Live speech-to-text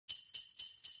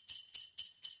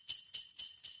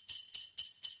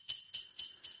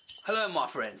Hello my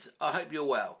friends, I hope you're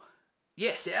well.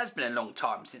 Yes, it has been a long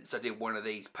time since I did one of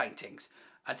these paintings,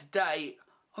 and today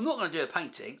I'm not going to do a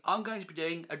painting, I'm going to be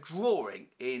doing a drawing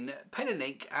in pen and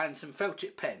ink and some felt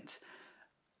tip pens,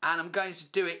 and I'm going to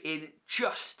do it in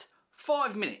just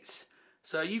 5 minutes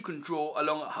so you can draw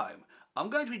along at home. I'm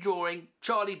going to be drawing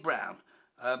Charlie Brown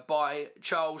by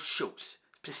Charles Schulz,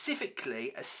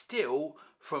 specifically a still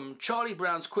from Charlie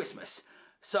Brown's Christmas.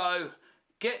 So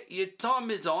get your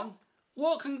timers on.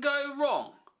 What can go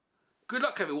wrong? Good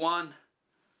luck everyone.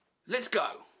 Let's go.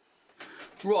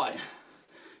 Right,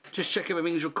 just check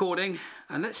everything's recording,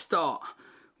 and let's start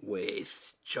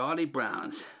with Charlie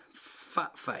Brown's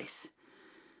fat face.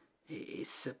 It is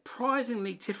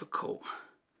surprisingly difficult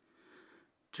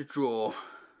to draw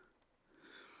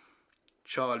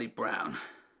Charlie Brown,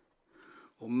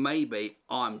 or maybe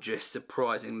I'm just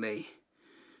surprisingly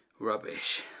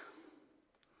rubbish.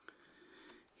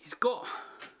 He's got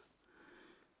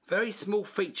very small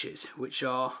features which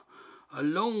are a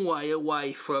long way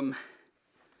away from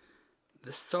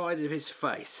the side of his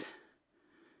face,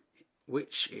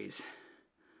 which is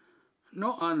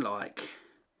not unlike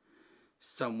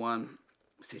someone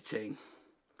sitting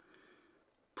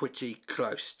pretty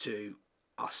close to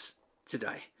us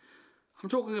today. I'm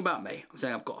talking about me. I'm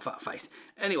saying I've got a fat face.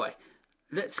 Anyway,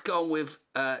 let's go on with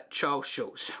Charles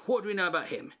Schulz. What do we know about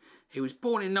him? He was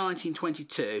born in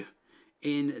 1922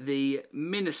 in the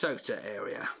Minnesota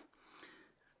area,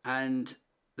 and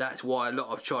that's why a lot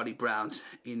of Charlie Brown's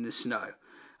in the snow.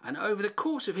 And over the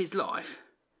course of his life,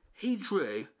 he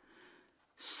drew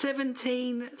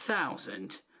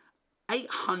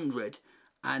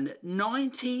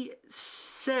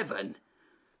 17,897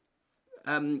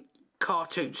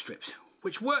 cartoon strips,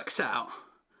 which works out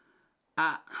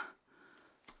at,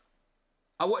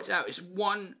 I worked out, it's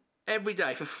one every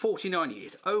day for 49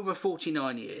 years, over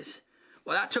 49 years.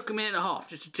 Well, that took a minute and a half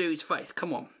just to do his face,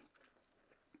 come on.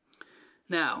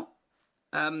 Now,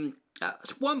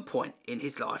 at one point in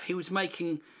his life, he was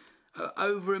making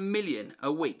over $1 million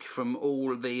a week from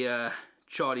all of the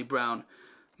Charlie Brown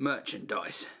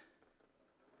merchandise.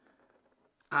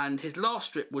 And his last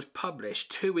strip was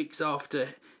published 2 weeks after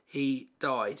he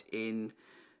died in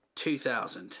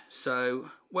 2000.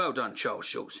 So, well done, Charles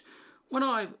Schulz. When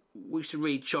I used to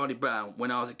read Charlie Brown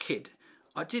when I was a kid,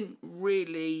 I didn't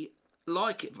really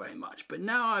like it very much, but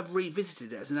now I've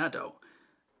revisited it as an adult.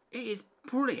 It is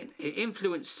brilliant. It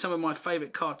influenced some of my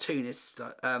favourite cartoonists,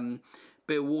 like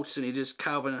Bill Watterson, who does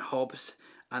Calvin and Hobbes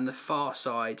and The Far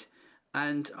Side,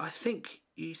 and I think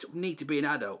you sort of need to be an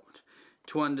adult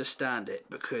to understand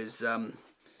it, because then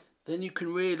you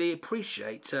can really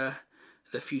appreciate the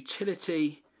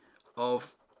futility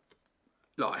of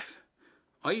life.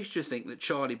 I used to think that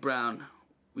Charlie Brown,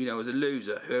 you know, was a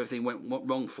loser who everything went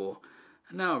wrong for,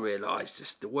 and now I realise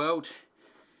just the world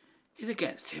is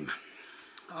against him.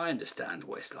 I understand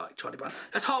what it's like, Charlie Brown.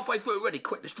 That's halfway through already.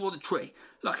 Quick, let's draw the tree.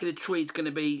 Lucky the tree's going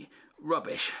to be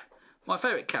rubbish. My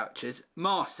favourite character is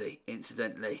Marcy,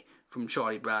 incidentally, from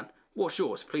Charlie Brown. What's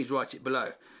yours? Please write it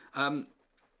below. I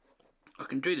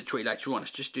can do the tree later on.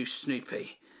 Let's just do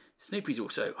Snoopy. Snoopy's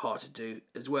also hard to do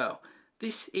as well.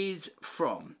 This is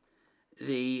from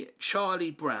the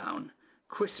Charlie Brown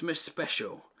Christmas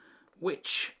special,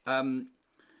 which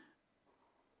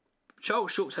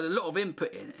Charles Schulz had a lot of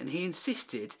input in, and he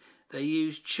insisted they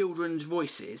use children's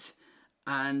voices,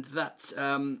 and that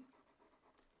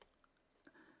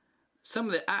some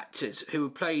of the actors who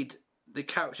played the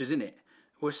characters in it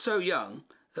were so young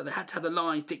that they had to have the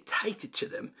lines dictated to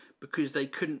them because they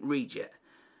couldn't read yet.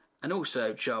 And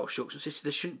also Charles Schulz insisted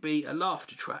there shouldn't be a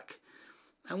laughter track.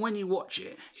 And when you watch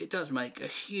it, it does make a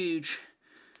huge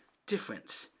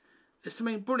difference. There's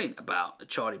something brilliant about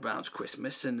Charlie Brown's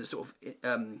Christmas and the sort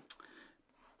of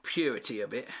purity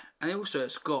of it. And also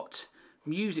it's got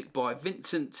music by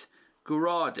Vincent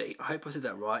Guaraldi, I hope I said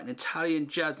that right, an Italian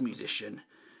jazz musician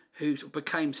who sort of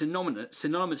became synonymous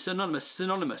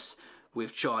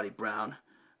with Charlie Brown.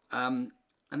 And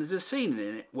there's a scene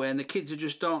in it where the kids are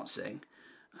just dancing,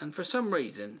 and for some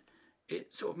reason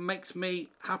it sort of makes me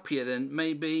happier than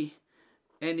maybe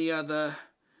any other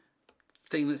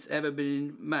thing that's ever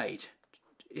been made.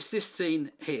 It's this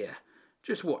scene here.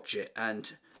 Just watch it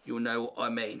and you'll know what I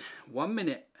mean. 1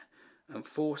 minute and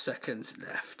 4 seconds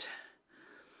left.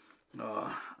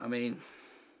 Oh, I mean,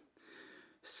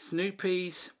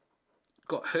 Snoopy's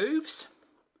got hooves.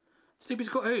 Snoopy's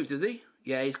got hooves, does he?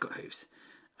 Yeah, he's got hooves.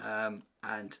 And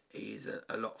he's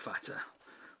a lot fatter.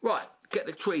 Right, get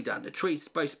the tree done. The tree's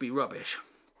supposed to be rubbish.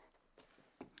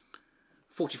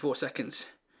 44 seconds.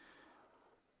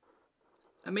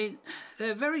 I mean,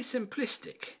 they're very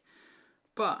simplistic,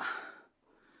 but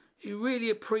you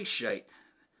really appreciate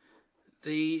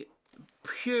the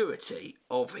purity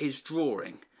of his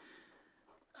drawing.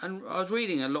 And I was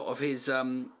reading a lot of his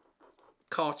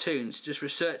cartoons, just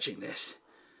researching this,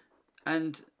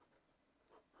 and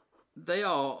they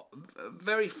are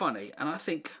very funny. And I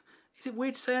think, is it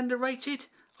weird to say underrated?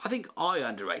 I think I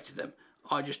underrated them.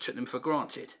 I just took them for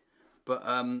granted. But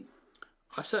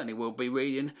I certainly will be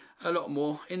reading a lot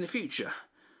more in the future.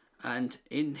 And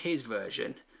in his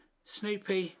version,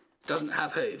 Snoopy doesn't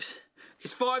have hooves.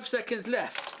 It's 5 seconds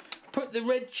left. Put the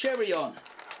red cherry on.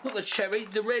 Not the cherry,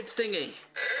 the red thingy.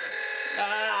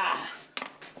 Ah!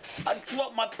 I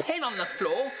dropped my pen on the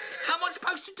floor. How am I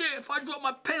supposed to do it if I drop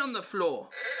my pen on the floor?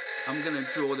 I'm going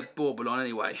to draw the bauble on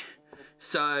anyway.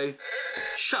 So,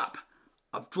 shut up.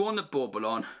 I've drawn the bauble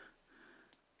on.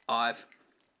 I've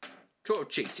sort of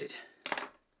cheated.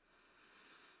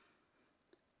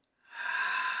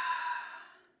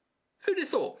 Who'd have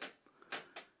thought?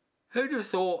 Who'd have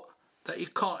thought that you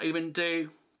can't even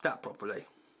do that properly?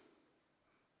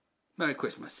 Merry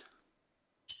Christmas.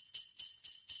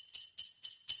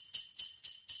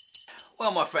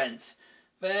 Well, my friends,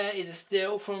 there is a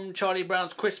still from Charlie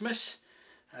Brown's Christmas.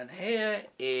 And here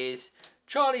is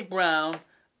Charlie Brown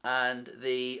and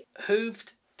the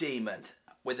Hooved Demon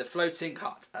with the floating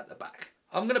hut at the back.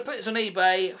 I'm going to put this on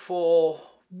eBay for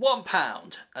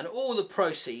 £1, and all the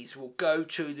proceeds will go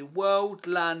to the World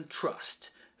Land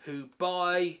Trust, who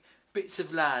buy bits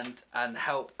of land and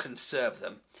help conserve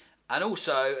them. And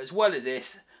also, as well as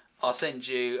this, I'll send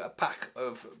you a pack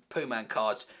of Poohman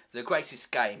cards, the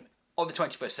greatest game of the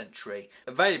 21st century,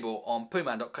 available on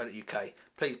poohman.co.uk.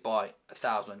 Please buy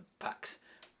 1,000 packs.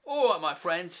 Alright, my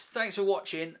friends, thanks for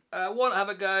watching. Why not have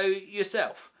a go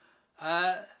yourself?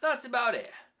 That's about it.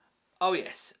 Oh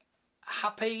yes,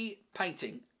 happy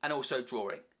painting and also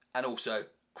drawing and also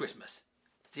Christmas.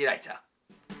 See you later.